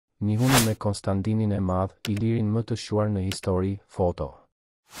Njihuni me Konstandinin e Madh, ilirin më të shquar në histori, Foto.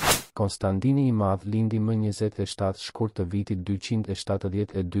 Konstandini i Madh lindi më 27 shkurt të vitit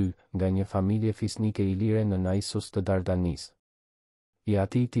 272 nga një familje fisnike ilire në Naisus të Dardanis. I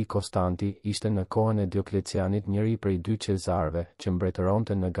atiti Konstanti ishte në kohën e Dioklecianit njëri prej dy qezarëve që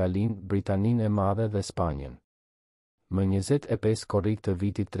mbretëronte në Galin, Britaninë e Madhe dhe Spanjën. Më 25 korrik të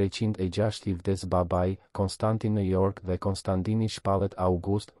vitit 306 i vdes babai, Konstanti në York dhe Konstandini shpallet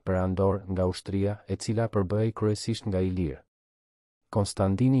August, perandor nga ushtria, e cila përbëhej kryesisht nga Ilir.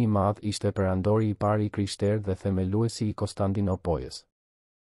 Konstandini i Madh ishte perandori i parë i krishterë dhe themeluesi i Konstandinopojës.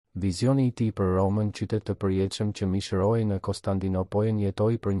 Vizioni i tij për Romën, qytet të përjetshëm që mishërohej në Konstandinopojën,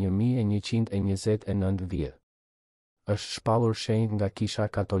 jetoi për 1129 vjet. Është shpallur shenjtë nga Kisha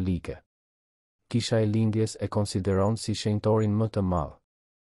Katolike. Kisha e lindjes e konsideron si shenjtorin më të madh.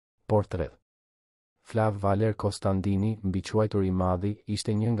 Portret. Flav Valer Konstandini, mbiquajtur i Madhi,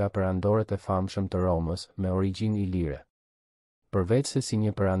 ishte një nga perandorët e famshëm të Romës, me origjinë ilire. Përveç se si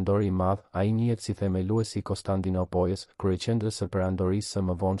një perandor i madh, ai njihet si themeluesi i Konstandinopojës, kryeqendrës së perandorisë së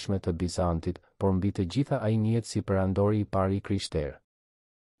mëvonshme të Bizantit, por mbi të gjitha ai njihet si perandori i parë i krishterë.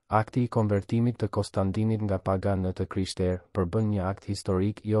 Akti i konvertimit të Konstandinit nga pagan në të krishterë përbën një akt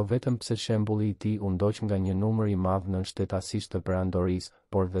historik jo vetëm pse shembulli i tij u ndoq nga një numër i madh nënshtetësisht të perandorisë,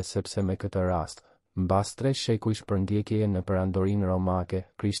 por dhe sepse me këtë rast, mbas 3 shekujsh përndjekjeje në perandorinë romake,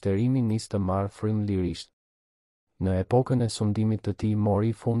 krishterimi nis të marrë frymë lirisht. Në epokën e sundimit të tij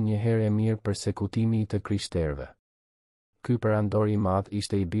mori fund një herë e mirë persekutimi i të krishterëve. Ky perandor i madh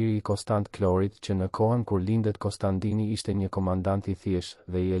ishte i biri i Konstant Klorit që në kohën kur lindet Konstandini ishte një komandant i thjeshtë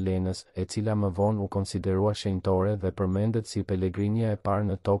dhe i Elenës, e cila më vonë u konsiderua shenjtore dhe përmendet si pelegrinja e parë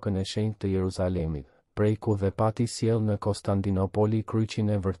në tokën e shenjtë të Jeruzalemit, prej ku dhe pati sjell në Konstandinopoli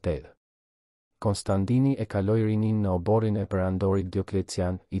kryqin e vërtetë. Konstandini e kaloi rinin në oborrin e perandorit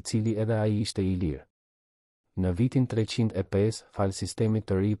Dioklecian, i cili edhe ai ishte ilir. Në vitin 305, fal sistemit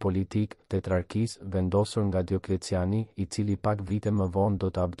të ri politik, tetrarkisë vendosur nga Diokleciani, i cili pak vite më vonë do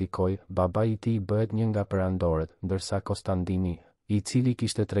të abdikojë, babai i tij bëhet një nga perandorët, ndërsa Konstandini, i cili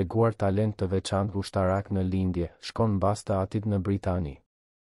kishte treguar talent të veçantë ushtarak në lindje, shkon mbas të atit në Britani.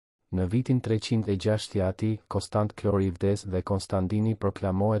 Në vitin 306 i ati, Konstant Klori vdes dhe Konstandini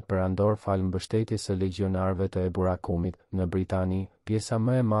proklamohet perandor fal mbështetjes së legjionarëve të Eburakumit në Britani, pjesa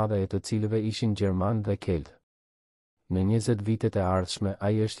më e madhe e të cilëve ishin gjerman dhe kelt. Në 20 vitet e ardhshme,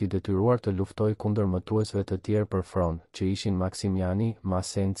 ai është i detyruar të luftojë kundër mëtuesve të tjerë për front, që ishin Maksimiani,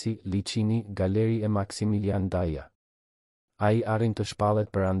 Masenci, Licini, Galeri e Maksimilian Ndaja. Ai arrin të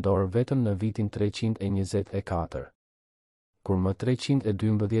shpallet perandor vetëm në vitin 324. Kur më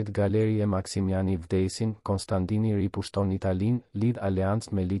 312 Galeri e Maksimiani vdesin, Konstandini ripushton Italinë, lidh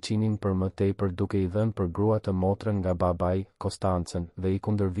aleancë me Licinin për më tepër duke i dhënë për grua të motrën nga babai, Konstancën, dhe i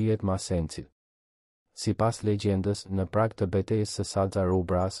kundërvihet Masencit. Sipas legjendës, në prag të betejës së Sadza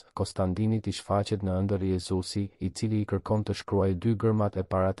Rubras, Konstandinit i shfaqet në ëndër Jezusi, i cili i kërkon të shkruajë 2 gërmat e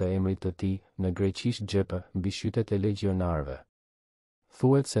para të emrit të tij, në greqisht gjepë, mbi shytet e legjionarëve.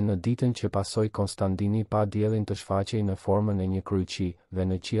 Thuhet se në ditën që pasoi Konstandini pa diellin të shfaqej në formën e një kryqi, dhe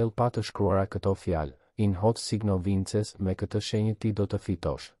në qiell pa të shkruara këto fjalë: In hoc signo vinces, me këtë shenjë ti do të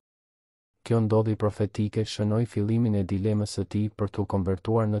fitosh. Kjo ndodhi profetike, shënoi fillimin e dilemës së tij për t'u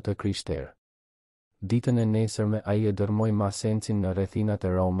konvertuar në të krishterë. Ditën e nesërme ai e dërmoi Masencin në rrethinat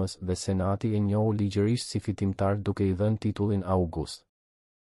e Romës dhe senati e njohu ligjërisht si fitimtar duke i dhënë titullin August.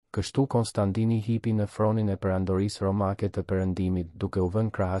 Kështu Konstandini hipi në fronin e perandorisë romake të perëndimit, duke u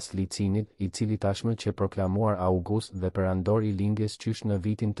vënë krahas Licinit, i cili tashmë që proklamuar August dhe perandor i lindjes qysh në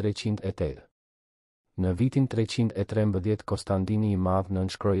vitin 308. Në vitin 313 Konstandini i Madh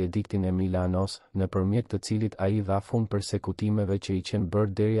nënshkroi ediktin e Milanos, nëpërmjet të cilit ai dha fund persekutimeve që i qenë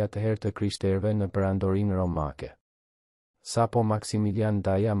bërë deri atëherë të krishterëve në perandorinë romake. Sapo Maksimilian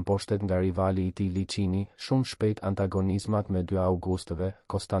Ndaja mposhtet nga rivali i tij Licini, shumë shpejt antagonizmat me dy Augustëve,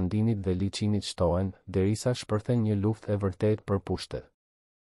 Konstandinit dhe Licinit shtohen, derisa shpërthen një luftë e vërtetë për pushtet.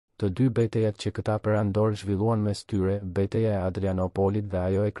 Të dy betejat që këta perandor zhvilluan mes tyre, beteja e Adrianopolit dhe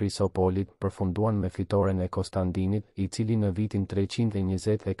ajo e Krisopolit, përfunduan me fitoren e Konstandinit, i cili në vitin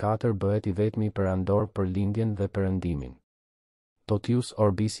 324 bëhet i vetmi perandor për lindjen dhe perëndimin. Totius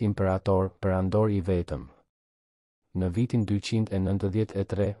Orbis Imperator, perandor i vetëm. Në vitin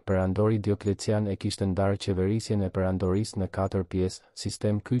 293, perandori Dioklecian e kishte ndarë qeverisjen e perandorisë në 4 pjesë,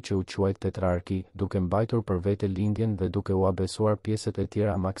 sistem ky që u quajt tetrarki, duke mbajtur për vete lindjen dhe duke u abesuar pjesët e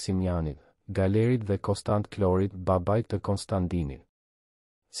tjera Maksimianit, Galerit dhe Konstant Klorit, babait të Konstandinit.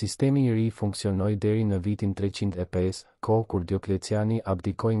 Sistemi i ri funksionoi deri në vitin 305, kohë kur Diokleciani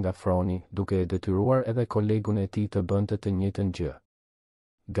abdikoi nga froni, duke e detyruar edhe kolegun e tij të bënte të njëjtën gjë.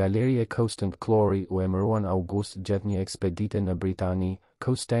 Galeri e Konstandinit u emëruan August gjatë një ekspedite në Britani.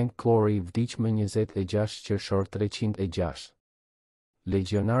 Konstandinin vdiq më 26 qershor 306.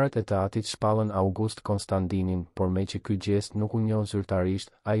 Legionarët e të atit shpallën August Konstandinin, por me që ky gjest nuk u njoh zyrtarisht,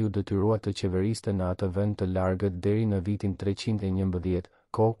 ai u detyrua të qeveriste në atë vend të largët deri në vitin 311,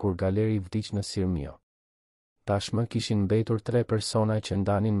 kohë kur Galeri vdiq në Sirmio. Tashmë kishin mbetur 3 persona që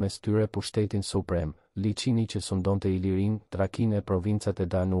ndanin mes tyre pushtetin suprem: Liçini që sundonte Ilirin, Trakin e provincat e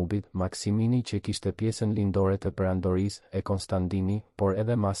Danubit, Maksimini që kishte pjesën lindore të perandorisë e Konstandini, por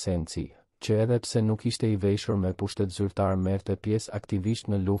edhe Masenci, që edhe pse nuk ishte i veshur me pushtet zyrtar merrte pjesë aktivisht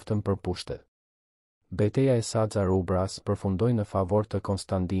në luftën për pushtet. Betejë e Sazarubras përfundoi në favor të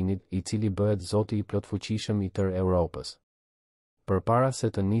Konstandinit, i cili bëhet zoti i plotfuqishëm i tërë Europës. Përpara se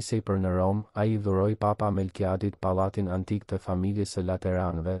të nisej për në Rom, ai i dhuroi Papa Melkiadit pallatin antik të familjes së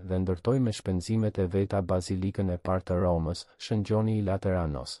Lateranëve dhe ndërtoi me shpenzimet e veta bazilikën e parë të Romës, Shëngjoni i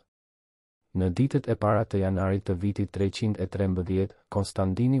Lateranos. Në ditët e para të janarit të vitit 313,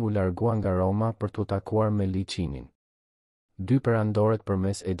 Konstandini u largua nga Roma për t'u takuar me Liçinin. 2 perandorët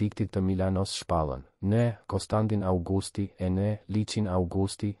përmes ediktit të Milanos shpallën: "Ne, Konstantin Augusti, e ne, Liçin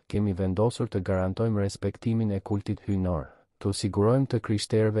Augusti, kemi vendosur të garantojmë respektimin e kultit hyjnor, të sigurojmë të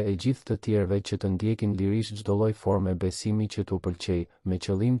krishterëve e gjithë të tjerëve që të ndjekin lirisht çdo lloj forme besimi që t'u pëlqej, me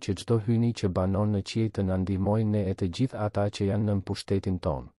qëllim që çdo hyjni që banon në qiell të na ndihmojë ne e të gjithë ata që janë nën pushtetin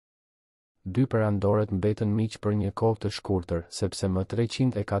tonë." 2 perandorët mbetën miq për një kohë të shkurtër, sepse më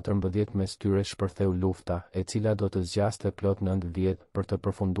 314 mes tyre shpërtheu lufta, e cila do të zgjaste plot 9 vjet, për të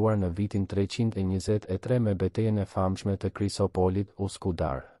përfunduar në vitin 323 me betejën e famshme të Krisopolit, u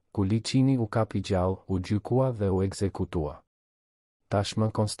Skudar, ku Liçini u kapi gjallë, u gjykua dhe u ekzekutua.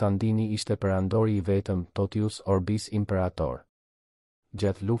 Tashmë Konstandini ishte perandori i vetëm, Totius Orbis imperator.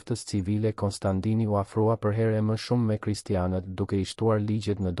 Gjatë luftës civile Konstandini u afrua për herë më shumë me kristianët, duke i shtuar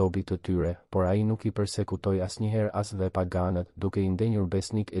ligjet në dobi të tyre, por ai nuk i persekutoi asnjëherë as dhe paganët, duke i ndenjur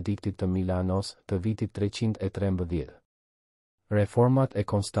besnik ediktit të Milanos të vitit 313. Reformat e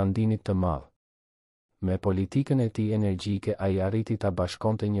Konstandinit të Madh. Me politikën e tij energjike ai arriti ta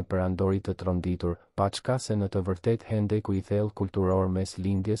bashkonte një perandori të tronditur, paçka se në të vërtetë hendeku i thellë kulturor mes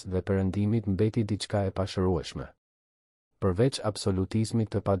lindjes dhe perëndimit mbeti diçka e pashërueshme. Përveç absolutizmit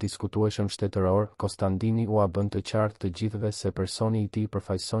të padiskutueshëm shtetëror, Konstandini u bën të qartë të gjithëve se personi i tij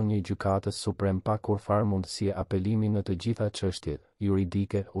përfaqëson një gjykatës suprem pa kurfar mundësie apelimi në të gjitha çështjet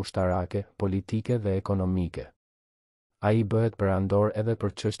juridike, ushtarake, politike dhe ekonomike. Ai bëhet perandor edhe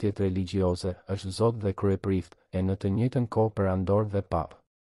për çështjet religjioze, është zot dhe kryeprift, e në të njëjtën kohë perandor dhe pap.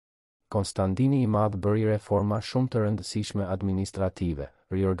 Konstandini i Madh bëri reforma shumë të rëndësishme administrative,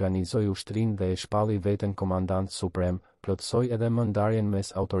 riorganizoi ushtrinë dhe e shpalli veten komandant suprem, plotësoi edhe më ndarjen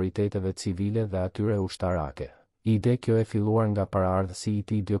mes autoriteteve civile dhe atyre ushtarake. Ide kjo e filluar nga paraardhësi i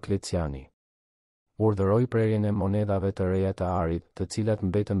tij Diokleciani. Urdhëroi prerjen e monedhave të reja të arit, të cilat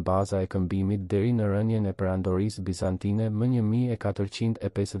mbetën baza e këmbimit deri në rënien e perandorisë bizantine më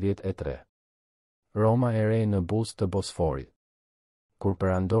 1453. Roma e re në buzë të Bosforit. Kur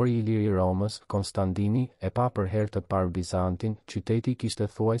perandori i liri Romës, Konstandini, e pa për herë të parë Bizantin, qyteti kishte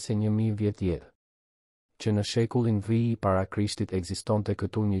thuajse 1000 vjet jetë. Që në shekullin VI para Krishtit ekzistonte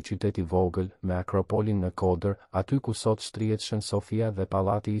këtu një qytet i vogël, me Akropolin në Kodër, aty ku sot shtrihet Shën Sofia dhe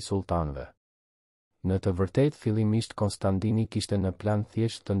pallati i sultanëve. Në të vërtetë fillimisht Konstandini kishte në plan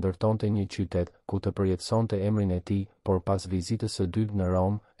thjesht të ndërtonte një qytet, ku të përjetësonte emrin e tij, por pas vizitës së dytë në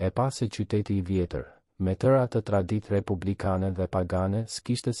Rom, e pa se qyteti i vjetër, me tëra të traditë republikane dhe pagane,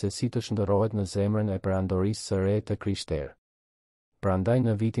 s'kishte se si të shndërrohet në zemrën e perandorisë së re të krishterë. Prandaj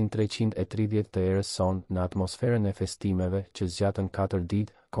në vitin 330 të erës son, në atmosferën e festimeve, që zgjatën 4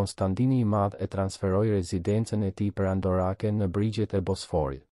 ditë, Konstandini i Madh e transferoi rezidencën e tij perandorake në brigjet e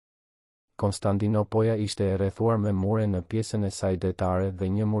Bosforit. Konstantinopoja ishte e rrethuar me mure në pjesën e saj detare dhe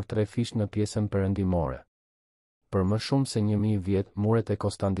një mur 3 fish në pjesën perëndimore. Për më shumë se 1000 vjet, muret e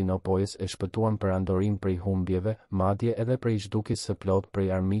Konstantinopojës e shpëtuan perandorin prej humbjeve, madje edhe prej zhdukjes së plot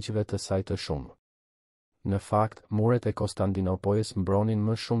prej armiqve të saj të shumë. Në fakt, muret e Konstantinopojës mbronin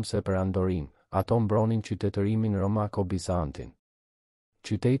më shumë se perandorin, ato mbronin qytetërimin romako-bizantin.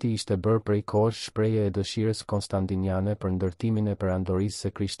 Qyteti ishte bërë prej kohësh shprehje e dëshirës konstantiniane për ndërtimin e perandorisë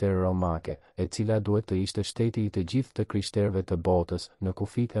së krishterë romake, e cila duhet të ishte shteti i të gjithë të krishterëve të botës, në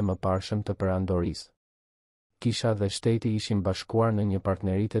kufit e mëparshëm të perandorisë. Kisha dhe shteti ishin bashkuar në një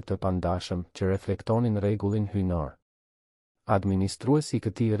partneritet të pandashëm që reflektonin rregullin hyjnor. Administruesi i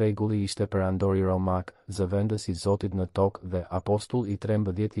këtij rregulli ishte perandori romak, zëvendës i Zotit në tokë dhe apostull i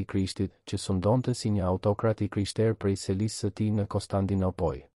 13 i Krishtit, që sundonte si një autokrat i krishterë prej selisë së tij në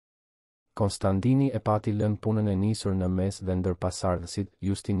Konstantinopojë. Konstandini e pati lënë punën e nisur në mes dhe ndër pasardhësit,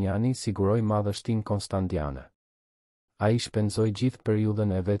 Justiniani siguroi madhështinë konstandiane. Ai shpenzoi gjithë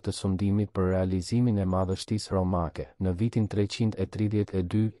periudhën e vet të sundimit për realizimin e madhështisë romake. Në vitin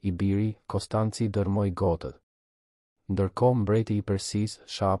 332 i biri, Konstanci dërmoi gotët. Ndërkohë mbreti i Persisë,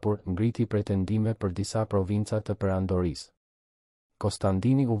 Shapur, ngriti pretendime për disa provinca të perandorisë.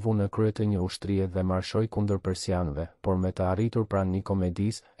 Konstandini u vu në krye të një ushtrie dhe marshoi kundër persianëve, por me të arritur pranë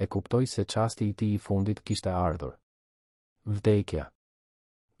Nikomedis, e kuptoi se çasti i tij i fundit kishte ardhur. Vdekja.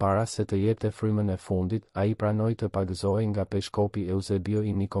 Para se të jepte frymën e fundit, ai pranoi të pagëzohej nga peshkopi Eusebio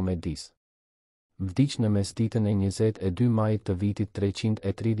i Nikomedis. Vdiq në mesditën e 22 majit të vitit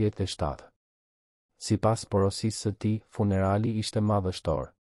 337. Sipas porosisë së tij, funerali ishte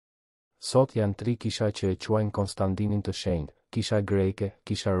madhështor. Sot janë 3 kisha që e quajnë Konstandinin të Shenjtë, kisha greke,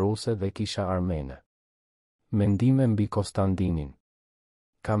 kisha ruse dhe kisha armene. Mendime mbi Konstandinin.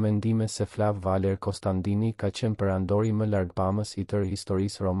 Ka mendime se Flav Valer Konstandini ka qenë perandori më largpamës i tërë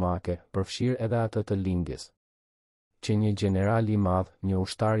historisë romake, përfshirë edhe atë të lindjes. Që një general i madh, një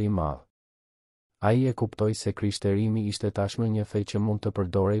ushtar i madh. Ai e kuptoi se krishterimi ishte tashmë një fe që mund të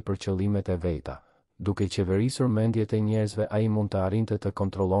përdorej për qëllimet e veta. Duke qeverisur mendjet e njerëzve, ai mund të arrinte të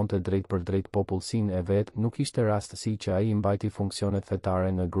kontrollonte drejt për drejt popullsinë e vet. Nuk ishte rastësi që ai mbajti funksionet fetare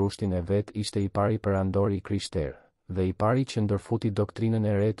në grushtin e vet. Ishte i pari perandori i krishterë dhe i pari që ndërfuti doktrinën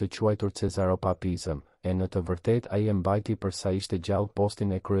e re të quajtur cesaropapizëm. E në të vërtetë ai e mbajti përsa ishte gjallë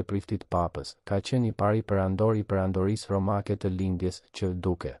postin e kryepriftit papës. Ka qenë i pari perandor i perandorisë romake të lindjes, që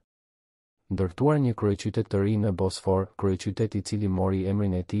duke ndërtuar një kryeqytet të ri në Bosfor, kryeqytet i cili mori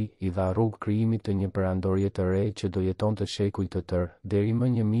emrin e tij, i dha rrugë krijimit të një perandorie të re që do jetonte shekuj të tërë, deri më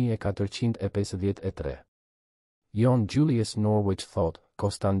 1453. John Julius Norwich thot,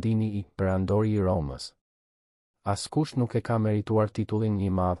 Konstandini i perandori i Romës. Askush nuk e ka merituar titullin i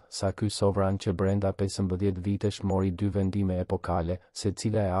madh, sa ky sovran që brenda 15 vitesh mori 2 vendime epokale,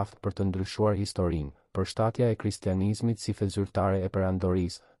 secila e aftë për të ndryshuar historinë, përshtatja e kristianizmit si fe zyrtare e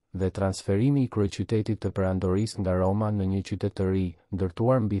perandorisë, dhe transferimi i kryeqytetit të perandorisë nga Roma në një qytet të ri,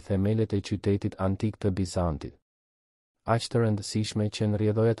 ndërtuar mbi themelet e qytetit antik të Bizantit. Aq të rëndësishme qenë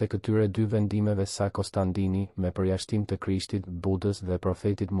rrjedhojat e këtyre 2 vendimeve sa Konstandini, me përjashtim të Krishtit, Budës dhe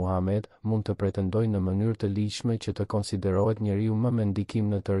profetit Muhamet, mund të pretendojë në mënyrë të ligjshme që të konsiderohet njeriu më me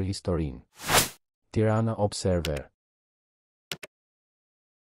ndikim në tërë historinë. Tirana Observer.